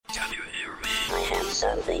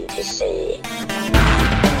something to say.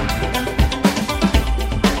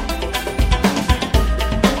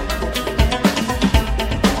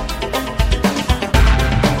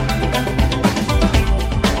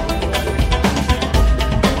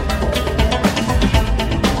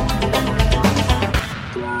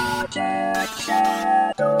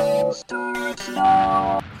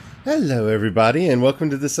 Hello everybody, and welcome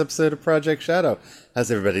to this episode of Project Shadow. How's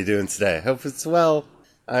everybody doing today? I hope it's well.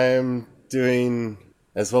 I'm doing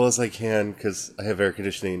as well as I can because I have air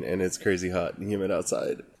conditioning and it's crazy hot and humid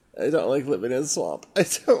outside. I don't like living in a swamp.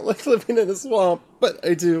 But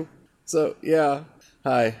I do. So, yeah.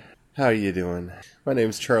 Hi. How are you doing? My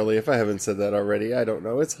name's Charlie. If I haven't said that already, I don't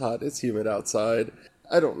know. It's hot. It's humid outside.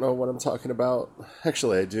 I don't know what I'm talking about.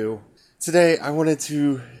 Actually, I do. Today, I wanted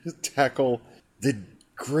to tackle the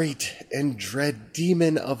great and dread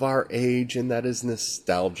demon of our age, and that is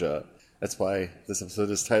nostalgia. That's why this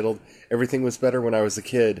episode is titled, Everything Was Better When I Was a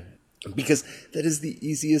Kid. Because that is the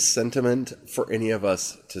easiest sentiment for any of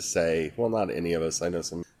us to say. Well, not any of us. I know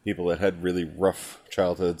some people that had really rough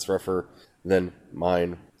childhoods, rougher than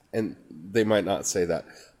mine, and they might not say that.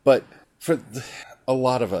 But for a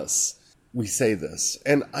lot of us, we say this.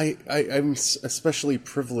 And I'm especially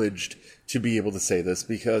privileged to be able to say this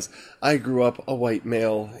because I grew up a white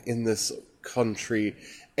male in this country,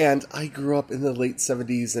 and I grew up in the late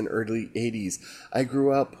 70s and early 80s. I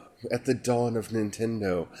grew up at the dawn of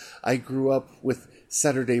Nintendo. I grew up with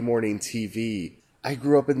Saturday morning TV. I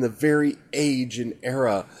grew up in the very age and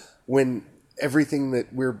era when everything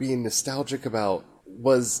that we're being nostalgic about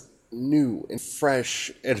was new and fresh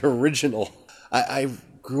and original. I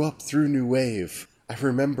grew up through New Wave. I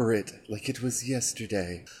remember it like it was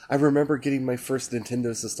yesterday. I remember getting my first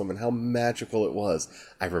Nintendo system and how magical it was.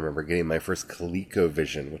 I remember getting my first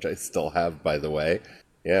ColecoVision, which I still have, by the way.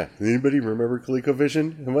 Yeah, anybody remember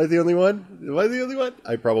ColecoVision? Am I the only one?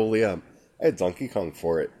 I probably am. I had Donkey Kong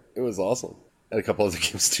for it. It was awesome. I had a couple other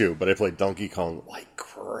games too, but I played Donkey Kong like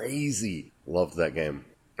crazy. Loved that game.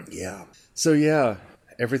 Yeah. So yeah,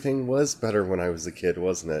 everything was better when I was a kid,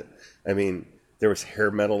 wasn't it? I mean, there was hair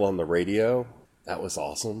metal on the radio. That was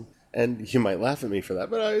awesome. And you might laugh at me for that,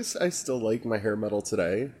 but I still like my hair metal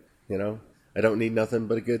today. You know, I don't need nothing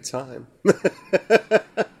but a good time. Because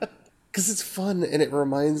it's fun and it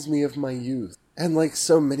reminds me of my youth. And like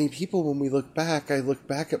so many people, when we look back, I look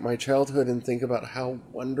back at my childhood and think about how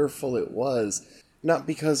wonderful it was. Not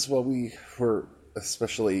because, well, we were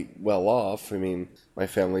especially well off. I mean, my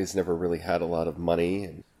family's never really had a lot of money.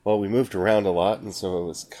 And, well, we moved around a lot, and so I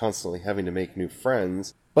was constantly having to make new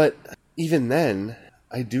friends. But even then,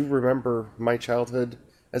 I do remember my childhood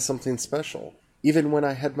as something special. Even when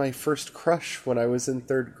I had my first crush when I was in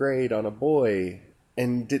 3rd grade on a boy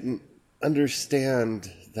and didn't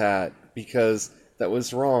understand that because that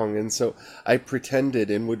was wrong. And so I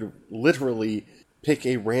pretended and would literally pick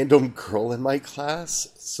a random girl in my class.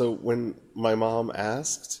 So when my mom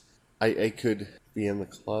asked, I could be in the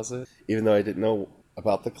closet, even though I didn't know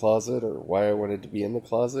about the closet or why I wanted to be in the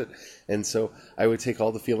closet. And so I would take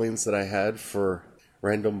all the feelings that I had for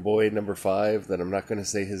random boy number 5, that I'm not going to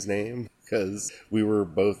say his name because we were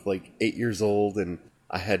both like 8 years old and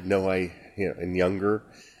I had and younger,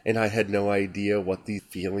 and I had no idea what these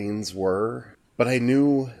feelings were. But I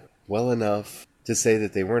knew well enough to say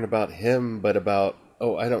that they weren't about him, but about,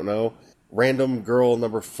 I don't know, random girl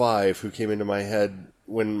number 5 who came into my head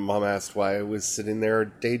when Mom asked why I was sitting there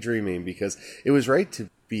daydreaming, because it was right to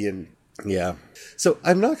be in. Yeah. So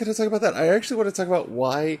I'm not going to talk about that. I actually want to talk about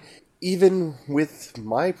why, even with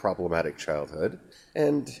my problematic childhood,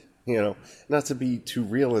 and, not to be too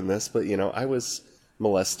real in this, but, I was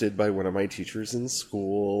molested by one of my teachers in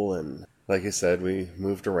school, and like I said, we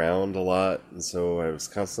moved around a lot, and so I was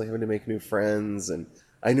constantly having to make new friends, and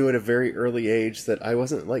I knew at a very early age that I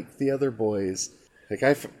wasn't like the other boys.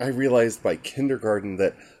 Like, I realized by kindergarten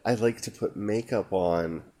that I liked to put makeup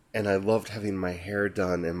on, and I loved having my hair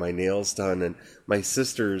done and my nails done, and my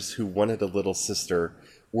sisters, who wanted a little sister,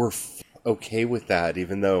 were okay with that,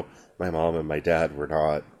 even though my mom and my dad were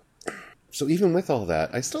not. So even with all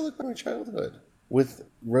that, I still look at my childhood with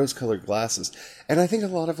rose-colored glasses, and I think a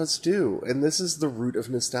lot of us do, and this is the root of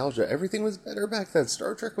nostalgia. Everything was better back then.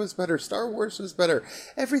 Star Trek was better. Star Wars was better.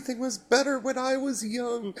 Everything was better when I was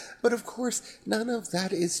young, but of course, none of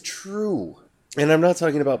that is true. And I'm not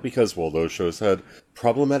talking about because, well, those shows had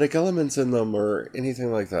problematic elements in them or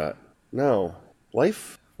anything like that. No,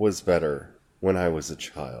 life was better when I was a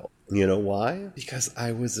child. You know why? Because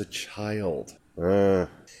I was a child.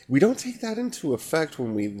 We don't take that into effect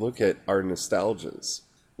when we look at our nostalgias.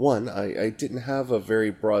 One, I didn't have a very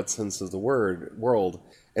broad sense of the world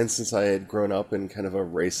And since I had grown up in kind of a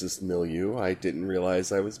racist milieu, I didn't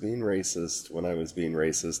realize I was being racist when I was being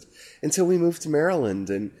racist until we moved to Maryland.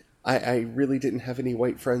 And I really didn't have any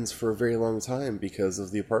white friends for a very long time because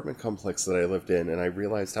of the apartment complex that I lived in. And I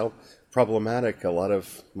realized how problematic a lot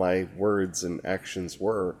of my words and actions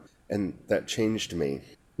were. And that changed me.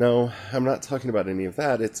 No, I'm not talking about any of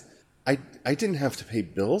that. I didn't have to pay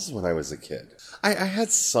bills when I was a kid. I had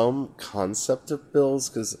some concept of bills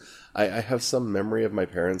because I have some memory of my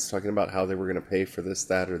parents talking about how they were going to pay for this,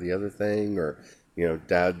 that, or the other thing, or,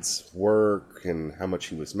 dad's work and how much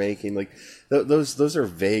he was making. Like, those are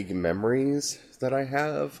vague memories that I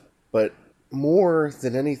have. But more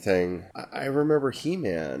than anything, I remember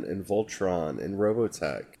He-Man and Voltron and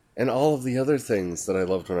Robotech. And all of the other things that I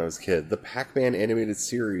loved when I was a kid. The Pac-Man animated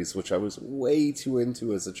series, which I was way too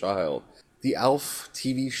into as a child. The Alf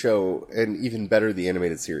TV show, and even better, the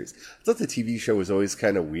animated series. I thought the TV show was always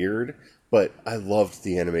kind of weird, but I loved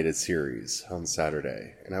the animated series on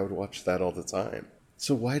Saturday, and I would watch that all the time.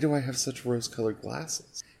 So why do I have such rose-colored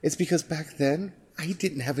glasses? It's because back then, I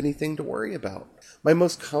didn't have anything to worry about. My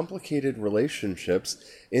most complicated relationships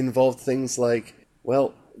involved things like,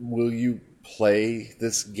 well, will you play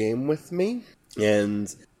this game with me?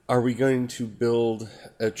 And are we going to build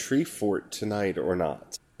a tree fort tonight or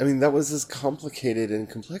not? I mean, that was as complicated and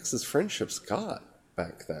complex as friendships got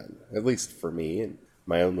back then, at least for me and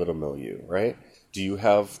my own little milieu, right? Do you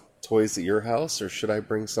have toys at your house, or should I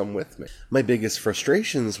bring some with me? My biggest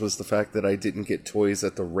frustrations was the fact that I didn't get toys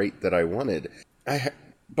at the rate that I wanted.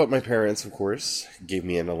 But my parents, of course, gave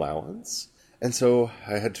me an allowance, and so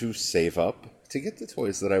I had to save up to get the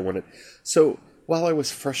toys that I wanted. So while I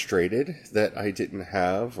was frustrated that I didn't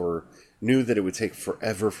have, or knew that it would take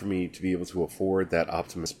forever for me to be able to afford that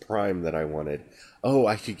Optimus Prime that I wanted,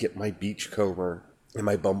 I could get my Beachcomber and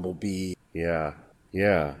my Bumblebee.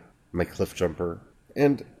 Yeah, my Cliff Jumper.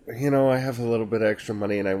 And, I have a little bit of extra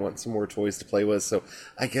money and I want some more toys to play with, so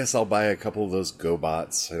I guess I'll buy a couple of those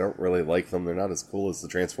GoBots. I don't really like them. They're not as cool as the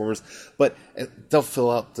Transformers, but they'll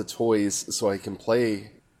fill out the toys so I can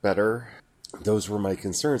play better. Those were my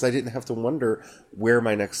concerns. I didn't have to wonder where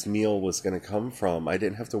my next meal was going to come from. I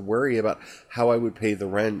didn't have to worry about how I would pay the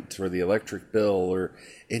rent or the electric bill or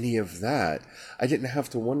any of that. I didn't have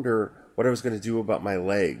to wonder what I was going to do about my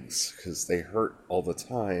legs because they hurt all the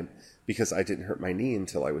time because I didn't hurt my knee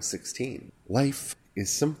until I was 16. Life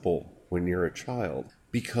is simple when you're a child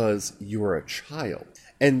because you're a child.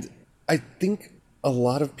 And I think a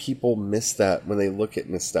lot of people miss that when they look at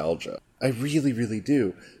nostalgia. I really, really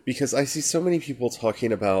do. Because I see so many people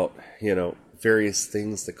talking about, various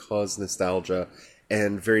things that cause nostalgia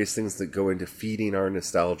and various things that go into feeding our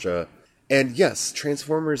nostalgia. And yes,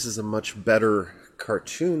 Transformers is a much better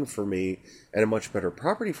cartoon for me and a much better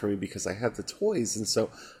property for me because I have the toys. And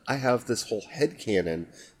so I have this whole headcanon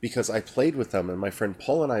because I played with them and my friend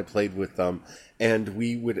Paul and I played with them. And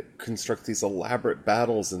we would construct these elaborate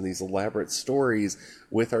battles and these elaborate stories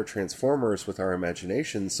with our Transformers, with our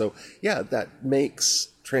imagination. So, yeah, that makes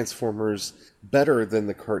Transformers better than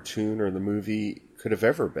the cartoon or the movie could have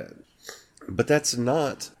ever been. But that's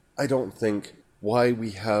not, I don't think, why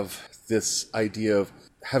we have this idea of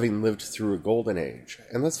having lived through a golden age.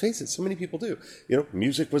 And let's face it, so many people do.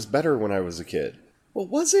 Music was better when I was a kid. Well,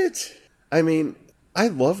 was it? I mean, I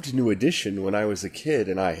loved New Edition when I was a kid,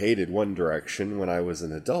 and I hated One Direction when I was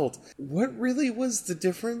an adult. What really was the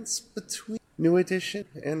difference between New Edition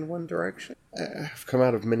and One Direction? I've come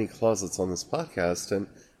out of many closets on this podcast, and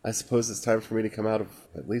I suppose it's time for me to come out of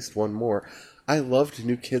at least one more. I loved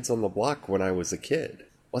New Kids on the Block when I was a kid.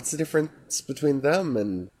 What's the difference between them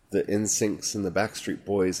and the NSYNCs and the Backstreet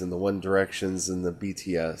Boys and the One Directions and the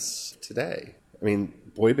BTS today? I mean,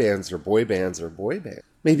 boy bands are boy bands are boy bands.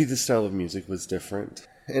 Maybe the style of music was different.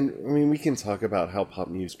 And, I mean, we can talk about how pop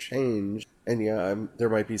music changed. And, yeah, there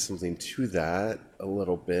might be something to that a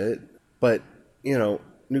little bit. But,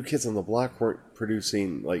 New Kids on the Block weren't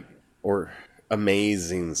producing, or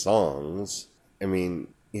amazing songs. I mean,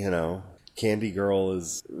 Candy Girl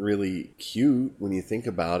is really cute when you think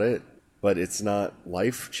about it. But it's not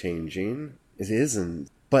life-changing. It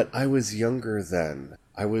isn't. But I was younger then.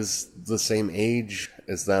 I was the same age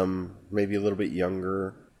as them, maybe a little bit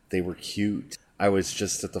younger. They were cute. I was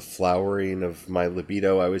just at the flowering of my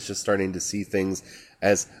libido. I was just starting to see things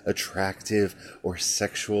as attractive or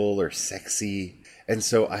sexual or sexy. And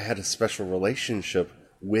so I had a special relationship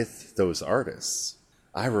with those artists.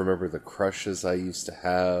 I remember the crushes I used to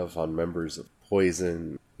have on members of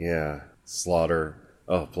Poison. Yeah, Slaughter.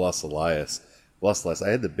 Oh, Blas Elias. I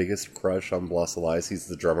had the biggest crush on Blas Elias. He's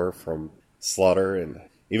the drummer from Slaughter, and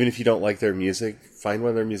Even if you don't like their music, find one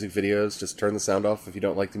of their music videos, just turn the sound off if you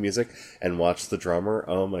don't like the music, and watch the drummer.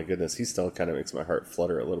 Oh my goodness, he still kind of makes my heart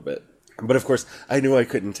flutter a little bit. But of course, I knew I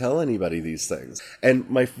couldn't tell anybody these things. And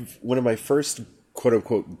one of my first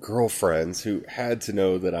quote-unquote girlfriends, who had to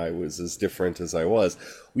know that I was as different as I was,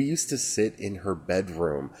 we used to sit in her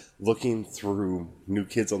bedroom looking through New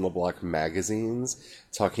Kids on the Block magazines,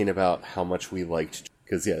 talking about how much we liked,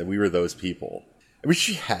 because yeah, we were those people. I mean,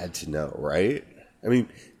 she had to know, right? I mean,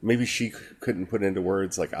 maybe she couldn't put it into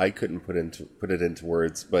words like I couldn't put it into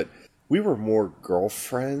words, but we were more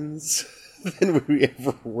girlfriends than we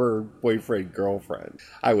ever were boyfriend-girlfriend.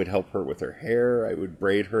 I would help her with her hair, I would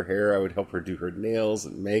braid her hair, I would help her do her nails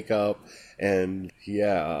and makeup, and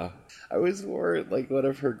yeah, I was more like one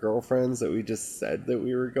of her girlfriends that we just said that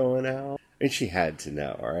we were going out, and she had to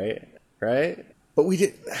know, right? But we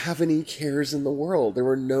didn't have any cares in the world. There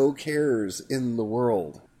were no cares in the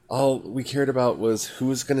world. All we cared about was who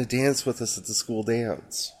was going to dance with us at the school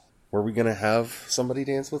dance. Were we going to have somebody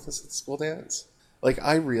dance with us at the school dance? Like,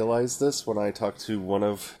 I realized this when I talked to one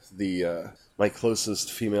of my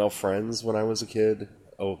closest female friends when I was a kid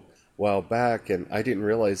a while back, and I didn't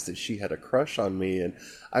realize that she had a crush on me, and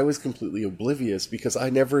I was completely oblivious because I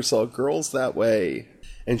never saw girls that way.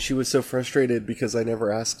 And she was so frustrated because I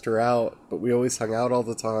never asked her out, but we always hung out all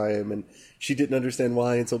the time, and she didn't understand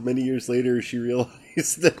why until many years later she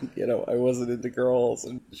realized that, I wasn't into girls,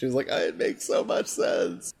 and she was like, it makes so much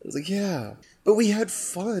sense. I was like, yeah. But we had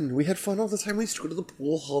fun. We had fun all the time. We used to go to the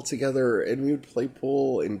pool hall together, and we would play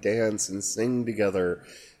pool and dance and sing together,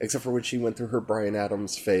 except for when she went through her Bryan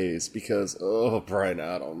Adams phase, because, Bryan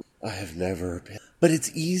Adams, I have never been. But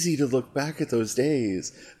it's easy to look back at those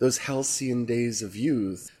days, those halcyon days of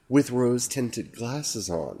youth, with rose-tinted glasses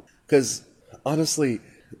on. Because, honestly,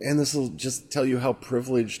 and this will just tell you how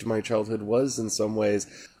privileged my childhood was in some ways,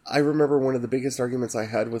 I remember one of the biggest arguments I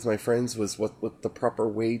had with my friends was what the proper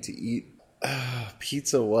way to eat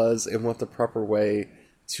pizza was, and what the proper way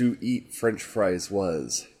to eat French fries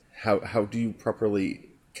was. How do you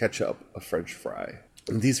properly ketchup a French fry?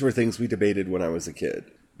 And these were things we debated when I was a kid.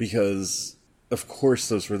 Because, of course,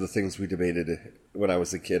 those were the things we debated when I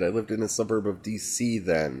was a kid. I lived in a suburb of D.C.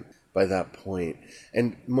 then, by that point.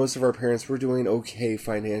 And most of our parents were doing okay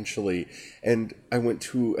financially. And I went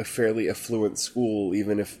to a fairly affluent school,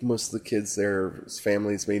 even if most of the kids there's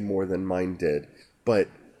families made more than mine did. But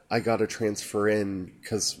I got a transfer in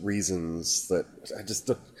because reasons that I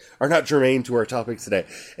just are not germane to our topic today.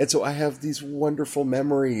 And so I have these wonderful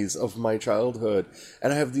memories of my childhood,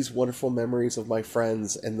 and I have these wonderful memories of my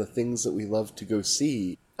friends and the things that we loved to go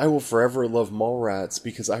see. I will forever love Mallrats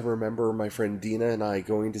because I remember my friend Dina and I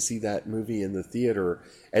going to see that movie in the theater,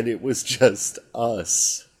 and it was just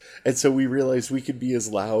us. And so we realized we could be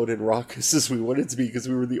as loud and raucous as we wanted to be because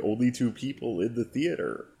we were the only two people in the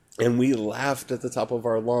theater. And we laughed at the top of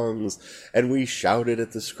our lungs, and we shouted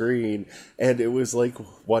at the screen, and it was like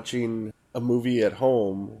watching a movie at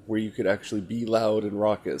home where you could actually be loud and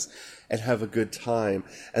raucous and have a good time.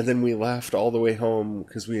 And then we laughed all the way home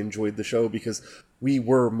because we enjoyed the show, because we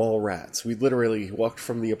were mall rats. We literally walked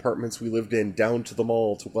from the apartments we lived in down to the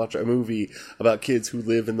mall to watch a movie about kids who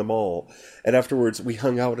live in the mall. And afterwards, we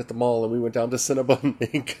hung out at the mall, and we went down to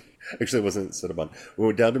Cinnabon Actually, it wasn't Cinnabon. We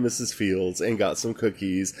went down to Mrs. Fields and got some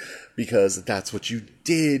cookies because that's what you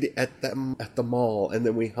did at the mall. And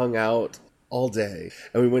then we hung out all day.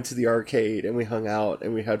 And we went to the arcade and we hung out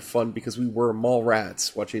and we had fun because we were mall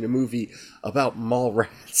rats watching a movie about mall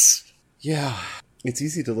rats. Yeah, it's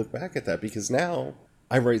easy to look back at that because now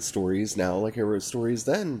I write stories now like I wrote stories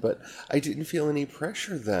then, but I didn't feel any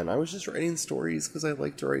pressure then. I was just writing stories because I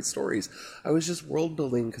like to write stories. I was just world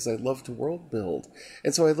building because I love to world build.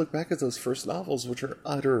 And so I look back at those first novels, which are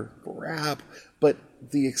utter crap, but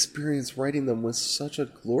the experience writing them was such a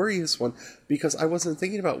glorious one because I wasn't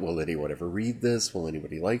thinking about, will anyone ever read this? Will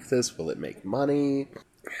anybody like this? Will it make money?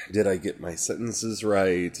 Did I get my sentences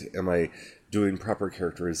right? Am I doing proper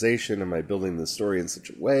characterization? Am I building the story in such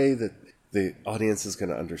a way that the audience is going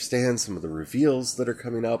to understand some of the reveals that are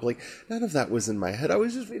coming up? Like, none of that was in my head. I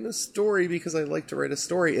was just reading a story because I like to write a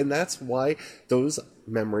story, and that's why those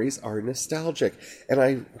memories are nostalgic. And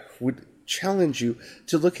I would challenge you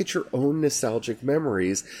to look at your own nostalgic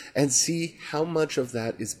memories and see how much of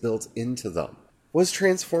that is built into them. Was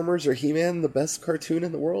Transformers or He-Man the best cartoon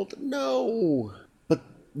in the world? No! But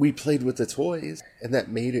we played with the toys, and that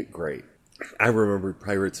made it great. I remember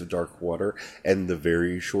Pirates of Dark Water and the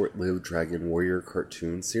very short-lived Dragon Warrior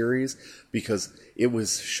cartoon series because it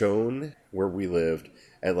was shown where we lived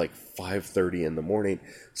at like 5:30 in the morning.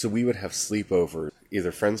 So we would have sleepovers.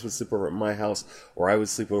 Either friends would sleep over at my house or I would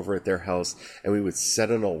sleep over at their house, and we would set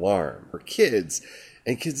an alarm for kids.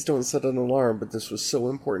 And kids don't set an alarm, but this was so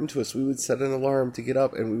important to us. We would set an alarm to get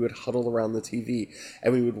up, and we would huddle around the TV,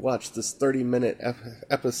 and we would watch this 30-minute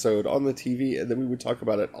episode on the TV, and then we would talk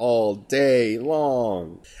about it all day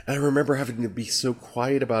long. And I remember having to be so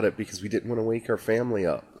quiet about it because we didn't want to wake our family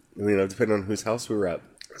up, depending on whose house we were at.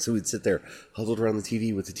 So we'd sit there, huddled around the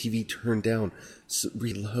TV with the TV turned down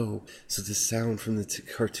really low, so the sound from the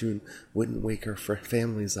cartoon wouldn't wake our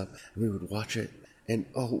families up, and we would watch it. And,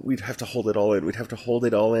 we'd have to hold it all in. We'd have to hold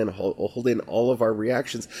it all in, hold in all of our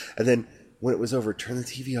reactions. And then when it was over, turn the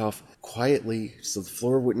TV off quietly so the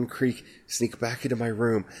floor wouldn't creak, sneak back into my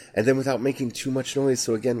room. And then without making too much noise,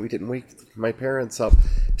 so again, we didn't wake my parents up,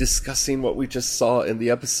 discussing what we just saw in the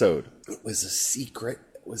episode. It was a secret.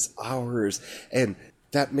 It was ours. And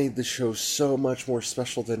that made the show so much more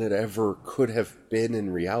special than it ever could have been in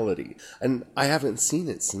reality. And I haven't seen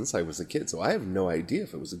it since I was a kid, so I have no idea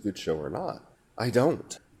if it was a good show or not. I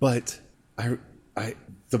don't. But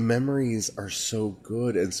the memories are so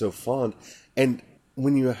good and so fond. And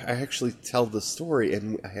when I actually tell the story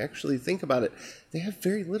and I actually think about it, they have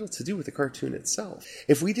very little to do with the cartoon itself.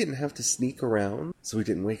 If we didn't have to sneak around so we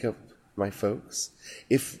didn't wake up my folks,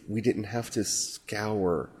 if we didn't have to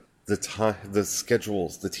scour the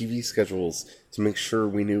schedules, the TV schedules, to make sure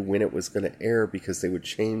we knew when it was going to air because they would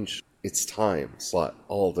change its time slot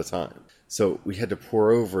all the time. So we had to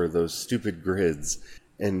pore over those stupid grids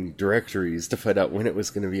and directories to find out when it was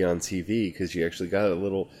going to be on TV, because you actually got a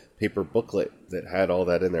little paper booklet that had all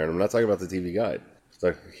that in there. And I'm not talking about the TV guide.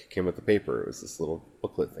 It came with the paper. It was this little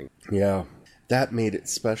booklet thing. Yeah, that made it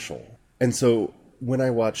special. And so when I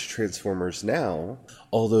watch Transformers now,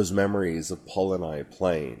 all those memories of Paul and I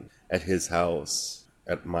playing at his house,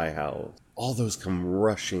 at my house, all those come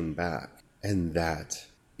rushing back. And that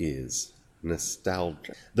is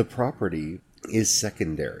nostalgia. The property is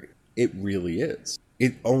secondary. It really is.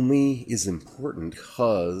 It only is important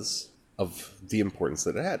because of the importance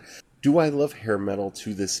that it had. Do I love hair metal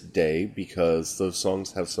to this day because those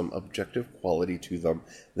songs have some objective quality to them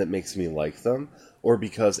that makes me like them? Or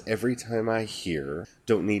because every time I hear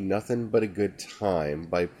Don't Need Nothing But a Good Time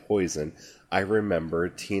by Poison, I remember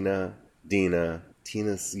Tina's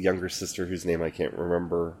younger sister, whose name I can't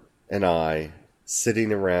remember, and I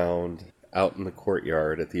sitting around out in the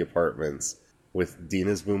courtyard at the apartments with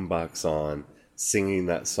Dina's boombox on, singing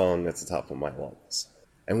that song at the top of my lungs.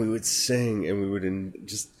 And we would sing, and we would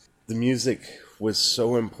the music was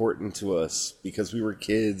so important to us because we were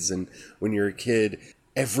kids, and when you're a kid,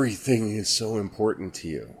 everything is so important to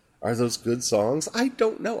you. Are those good songs? I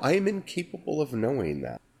don't know. I am incapable of knowing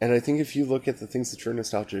that. And I think if you look at the things that you're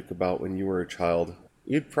nostalgic about when you were a child,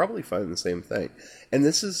 you'd probably find the same thing. And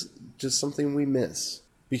this is just something we miss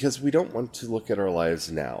because we don't want to look at our lives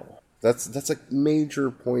now. That's a major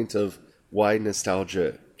point of why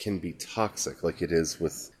nostalgia can be toxic, like it is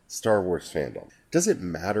with Star Wars fandom. Does it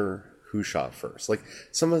matter who shot first? Like,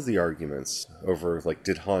 some of the arguments over, like,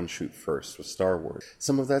 did Han shoot first with Star Wars?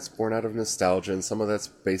 Some of that's born out of nostalgia, and some of that's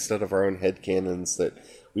based out of our own headcanons that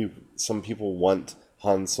some people want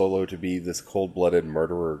Han Solo to be this cold-blooded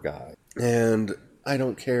murderer guy. And I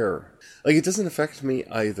don't care. Like, it doesn't affect me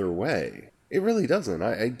either way. It really doesn't.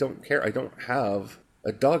 I don't care. I don't have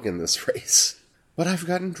a dog in this race. But I've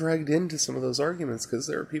gotten dragged into some of those arguments because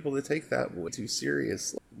there are people that take that way too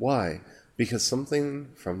seriously. Why? Because something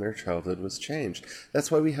from their childhood was changed.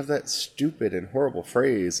 That's why we have that stupid and horrible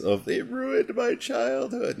phrase of, it ruined my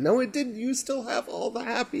childhood. No, it didn't. You still have all the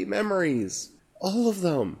happy memories. All of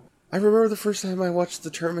them. I remember the first time I watched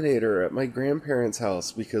The Terminator at my grandparents'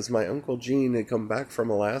 house because my Uncle Gene had come back from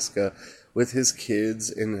Alaska with his kids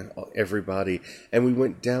and everybody, and we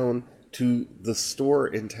went down to the store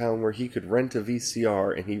in town where he could rent a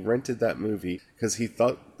VCR, and he rented that movie because he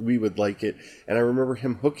thought we would like it. And I remember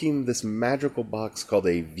him hooking this magical box called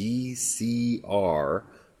a VCR,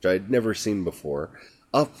 which I'd never seen before,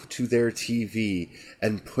 up to their TV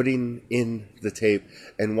and putting in the tape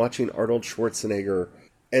and watching Arnold Schwarzenegger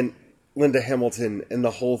and Linda Hamilton and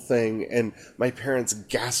the whole thing, and my parents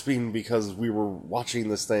gasping because we were watching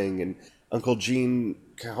this thing, and Uncle Gene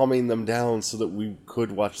calming them down so that we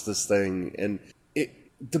could watch this thing. And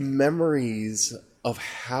the memories of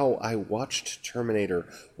how I watched Terminator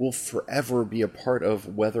will forever be a part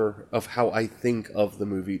of how I think of the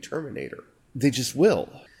movie Terminator. They just will.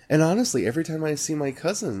 And honestly, every time I see my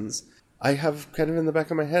cousins, I have kind of in the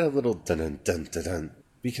back of my head a little dun-dun-dun-dun-dun,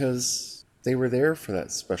 because they were there for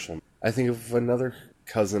that special. I think of another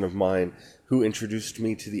cousin of mine who introduced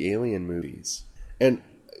me to the Alien movies. And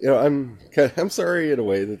I'm sorry in a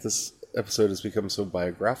way that this episode has become so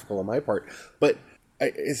biographical on my part, but I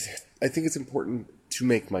think it's important to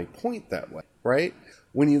make my point that way, right?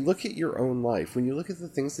 when you look at your own life, when you look at the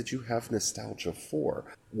things that you have nostalgia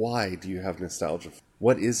for, why do you have nostalgia for?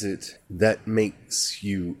 What is it that makes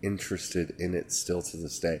you interested in it still to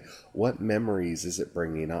this day? What memories is it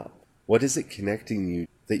bringing up? What is it connecting you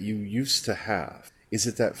that you used to have? Is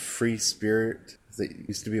it that free spirit that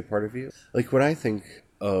used to be a part of you? Like when I think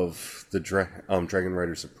of the Dragon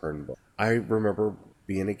Riders of Pern book, I remember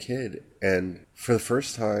being a kid and for the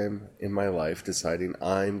first time in my life deciding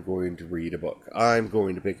I'm going to read a book. I'm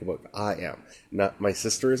going to pick a book. I am. Not my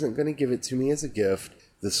sister isn't going to give it to me as a gift.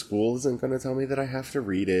 The school isn't going to tell me that I have to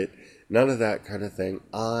read it. None of that kind of thing.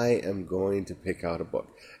 I am going to pick out a book.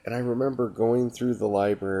 And I remember going through the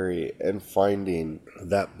library and finding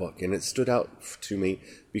that book. And it stood out to me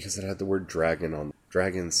because it had the word dragon on it.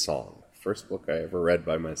 Dragon Song. First book I ever read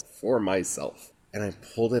for myself. And I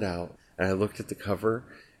pulled it out and I looked at the cover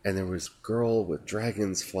and there was a girl with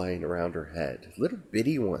dragons flying around her head. Little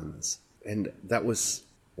bitty ones. And that was,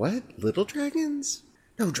 what? Little dragons?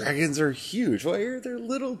 No, dragons are huge. Why are there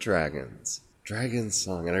little dragons? Dragon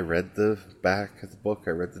Song. And I read the back of the book.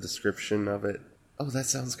 I read the description of it. Oh, that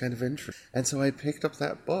sounds kind of interesting. And so I picked up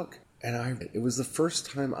that book. And it was the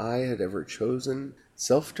first time I had ever chosen,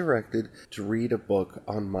 self-directed, to read a book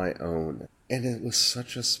on my own. And it was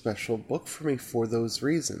such a special book for me for those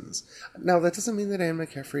reasons. Now, that doesn't mean that Anne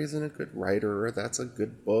McCaffrey isn't a good writer, or that's a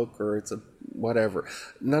good book, or it's a whatever.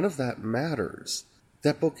 None of that matters.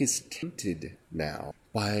 That book is tainted now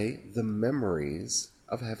by the memories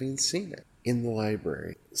of having seen it in the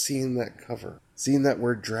library, seeing that cover, seeing that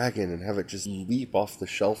word dragon and have it just leap off the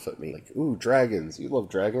shelf at me. Like, ooh, dragons. You love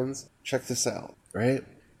dragons? Check this out, right?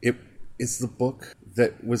 It is the book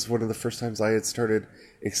that was one of the first times I had started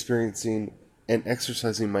experiencing and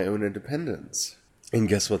exercising my own independence. And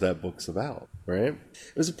guess what that book's about, right?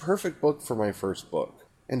 It was a perfect book for my first book.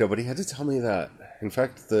 And nobody had to tell me that. In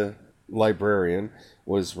fact, the librarian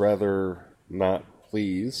was rather not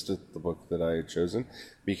pleased at the book that I had chosen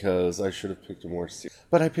because I should have picked a more serious.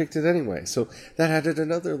 But I picked it anyway. So that added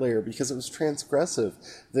another layer because it was transgressive.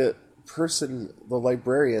 The person, the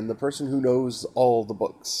librarian, the person who knows all the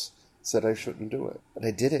books said I shouldn't do it. But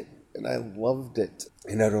I did it. And I loved it.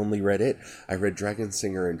 And not only read it, I read Dragon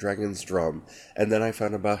Singer and Dragon's Drum. And then I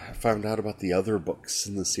found out about the other books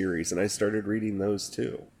in the series. And I started reading those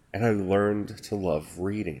too. And I learned to love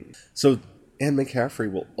reading. So Anne McCaffrey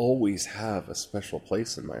will always have a special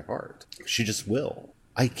place in my heart. She just will.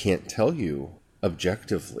 I can't tell you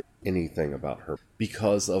objectively anything about her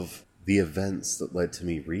because of the events that led to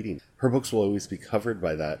me reading. Her books will always be covered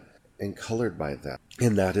by that and colored by that.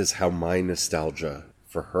 And that is how my nostalgia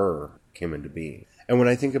for her came into being. And when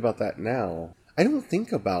I think about that now, I don't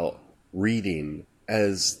think about reading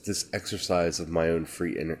as this exercise of my own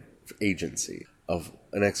free agency, of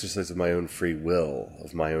an exercise of my own free will,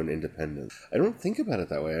 of my own independence. I don't think about it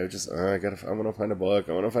that way. I just, I want to find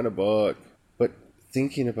a book. But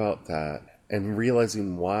thinking about that and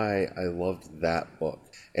realizing why I loved that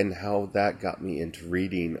book and how that got me into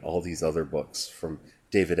reading all these other books, from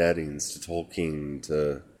David Eddings to Tolkien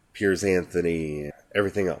to Piers Anthony,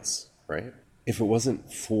 everything else, right? If it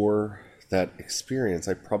wasn't for that experience,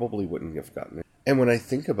 I probably wouldn't have gotten it. And when I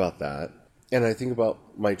think about that, and I think about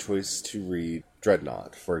my choice to read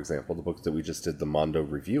Dreadnought, for example, the book that we just did the Mondo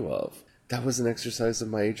review of, that was an exercise of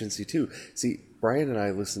my agency too. See, Brian and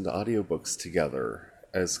I listen to audiobooks together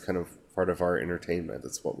as kind of part of our entertainment.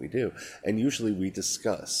 That's what we do. And usually we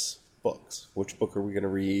discuss books. Which book are we going to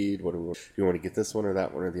read? Do you want to get this one or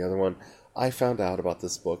that one or the other one? I found out about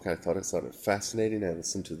this book. I thought it sounded fascinating. I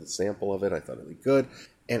listened to the sample of it. I thought it would be good.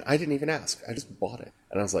 And I didn't even ask. I just bought it.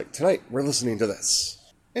 And I was like, tonight we're listening to this.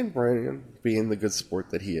 And Brian, being the good sport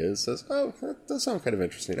that he is, says, oh, that does sound kind of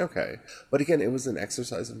interesting. Okay. But again, it was an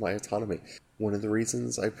exercise of my autonomy. One of the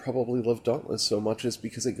reasons I probably love Dauntless so much is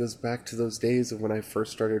because it goes back to those days of when I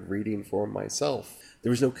first started reading for myself. There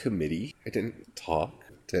was no committee. I didn't talk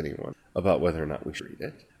to anyone about whether or not we should read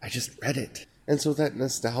it. I just read it. And so that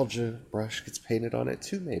nostalgia brush gets painted on it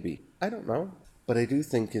too, maybe. I don't know. But I do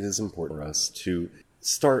think it is important for us to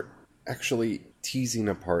start actually teasing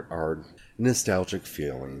apart our nostalgic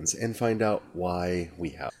feelings and find out why we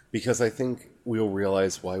have. Because I think we'll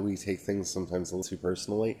realize why we take things sometimes a little too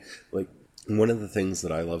personally. Like, one of the things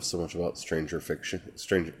that I love so much about Stranger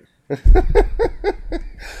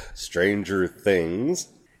Things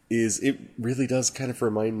is it really does kind of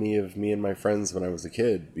remind me of me and my friends when I was a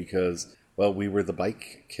kid, because, well, we were the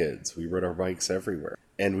bike kids. We rode our bikes everywhere.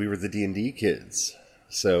 And we were the D&D kids.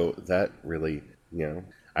 So that really,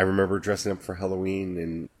 I remember dressing up for Halloween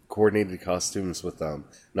in coordinated costumes with them.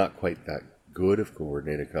 Not quite that good of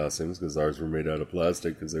coordinated costumes, because ours were made out of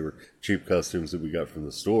plastic, because they were cheap costumes that we got from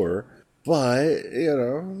the store. But,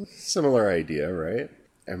 similar idea, right?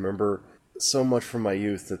 I remember so much from my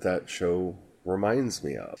youth that show reminds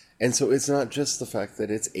me of. And so it's not just the fact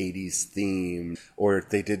that it's 80s themed, or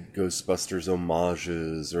they did Ghostbusters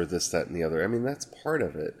homages, or this, that, and the other. I mean, that's part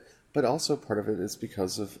of it. But also part of it is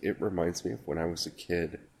because of it reminds me of when I was a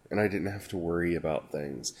kid and I didn't have to worry about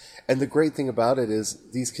things. And the great thing about it is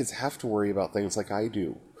these kids have to worry about things like I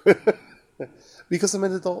do. Because I'm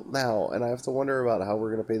an adult now and I have to wonder about how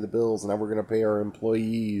we're going to pay the bills and how we're going to pay our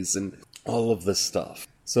employees and all of this stuff.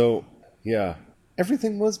 So, yeah,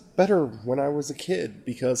 everything was better when I was a kid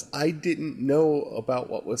because I didn't know about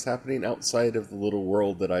what was happening outside of the little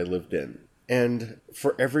world that I lived in. And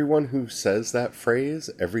for everyone who says that phrase,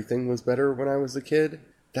 everything was better when I was a kid,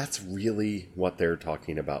 that's really what they're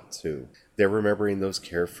talking about too. They're remembering those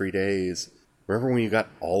carefree days. Remember when you got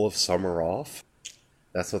all of summer off?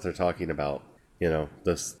 That's what they're talking about.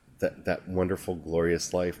 That wonderful,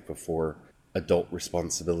 glorious life before adult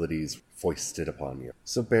responsibilities foisted upon you.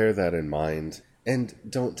 So bear that in mind. And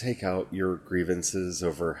don't take out your grievances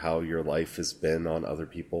over how your life has been on other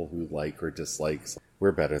people who like or dislike.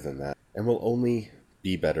 We're better than that. And we'll only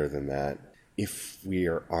be better than that if we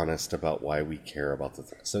are honest about why we care about the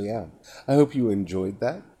thing. So yeah, I hope you enjoyed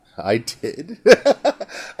that. I did.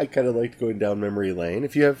 I kind of liked going down memory lane.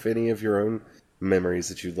 If you have any of your own memories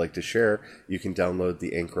that you'd like to share, you can download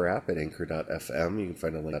the Anchor app at anchor.fm. You can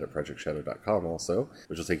find a link at projectshadow.com also,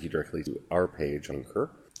 which will take you directly to our page on Anchor.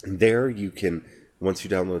 And there you can, once you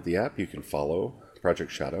download the app, you can follow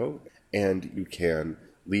Project Shadow and you can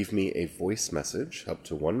leave me a voice message up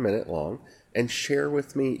to 1 minute long and share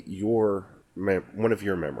with me one of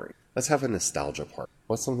your memories. Let's have a nostalgia part.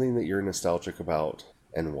 What's something that you're nostalgic about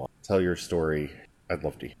and why? Tell your story. I'd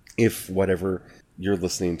love to hear. If whatever you're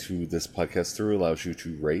listening to this podcast through allows you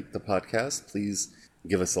to rate the podcast, please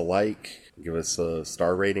give us a like, give us a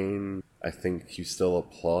star rating. I think you still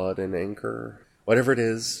applaud in Anchor. Whatever it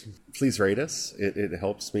is, please rate us. It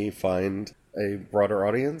helps me find a broader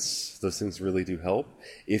audience. Those things really do help.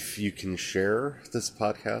 If you can share this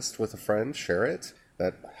podcast with a friend, share it.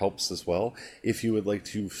 That helps as well. If you would like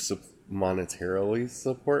to monetarily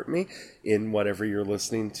support me in whatever you're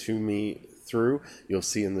listening to me through, you'll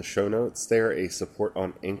see in the show notes there a support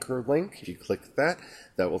on Anchor link. If you click that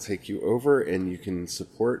will take you over and you can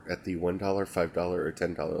support at the $1, $5, or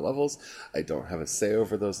 $10 levels. I don't have a say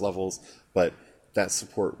over those levels, but that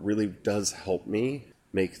support really does help me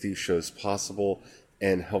make these shows possible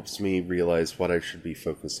and helps me realize what I should be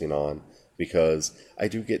focusing on, because I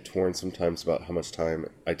do get torn sometimes about how much time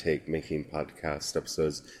I take making podcast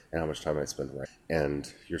episodes and how much time I spend writing.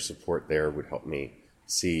 And your support there would help me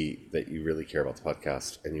see that you really care about the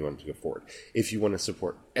podcast and you want to go forward. If you want to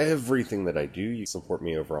support everything that I do, you support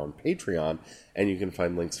me over on Patreon, and you can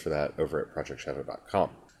find links for that over at projectshadow.com.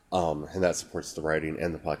 And that supports the writing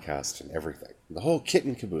and the podcast and everything. The whole kit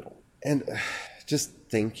and caboodle. And just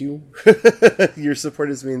thank you. Your support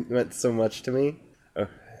has meant so much to me.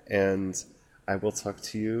 And I will talk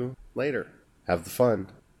to you later. Have the fun.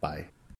 Bye.